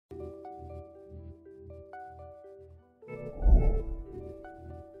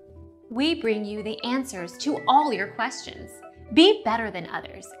We bring you the answers to all your questions. Be better than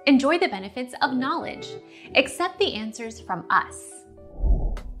others. Enjoy the benefits of knowledge. Accept the answers from us.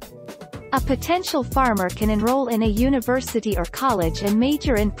 A potential farmer can enroll in a university or college and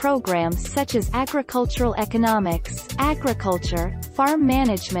major in programs such as agricultural economics, agriculture, farm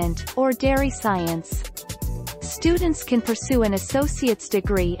management, or dairy science. Students can pursue an associate's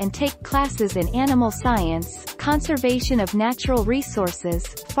degree and take classes in animal science, conservation of natural resources,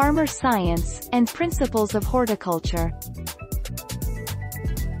 farmer science, and principles of horticulture.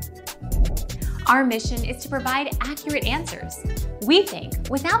 Our mission is to provide accurate answers. We think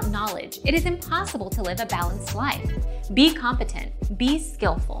without knowledge, it is impossible to live a balanced life. Be competent, be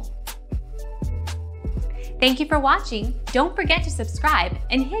skillful. Thank you for watching. Don't forget to subscribe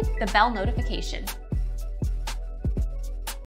and hit the bell notification.